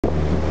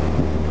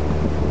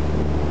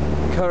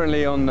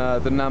currently on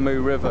the Namu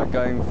River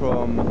going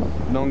from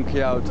Nong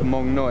Kiaw to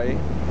Mong Noi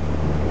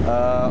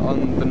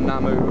on the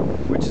Namu,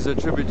 which is a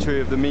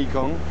tributary of the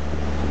Mekong.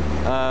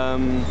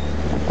 An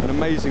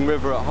amazing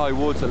river at high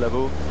water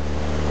level,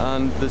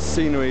 and the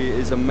scenery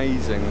is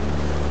amazing.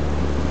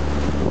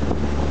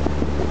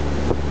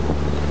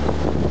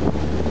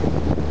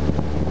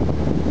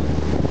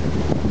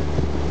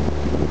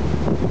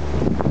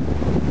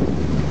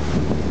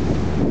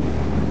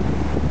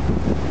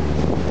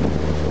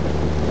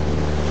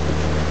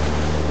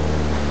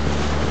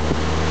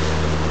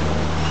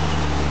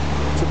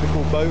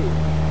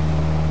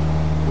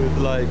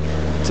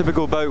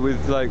 Typical boat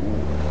with like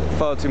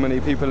far too many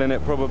people in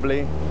it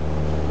probably,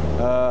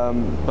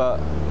 but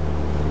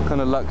kind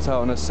of lucked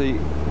out on a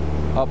seat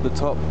up the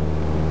top,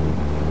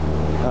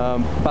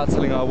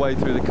 battling our way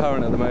through the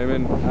current at the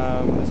moment.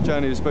 This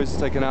journey was supposed to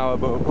take an hour,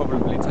 but will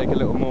probably take a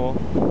little more,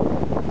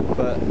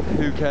 but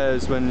who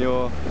cares when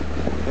you're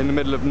in the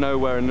middle of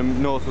nowhere in the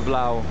north of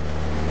Laos.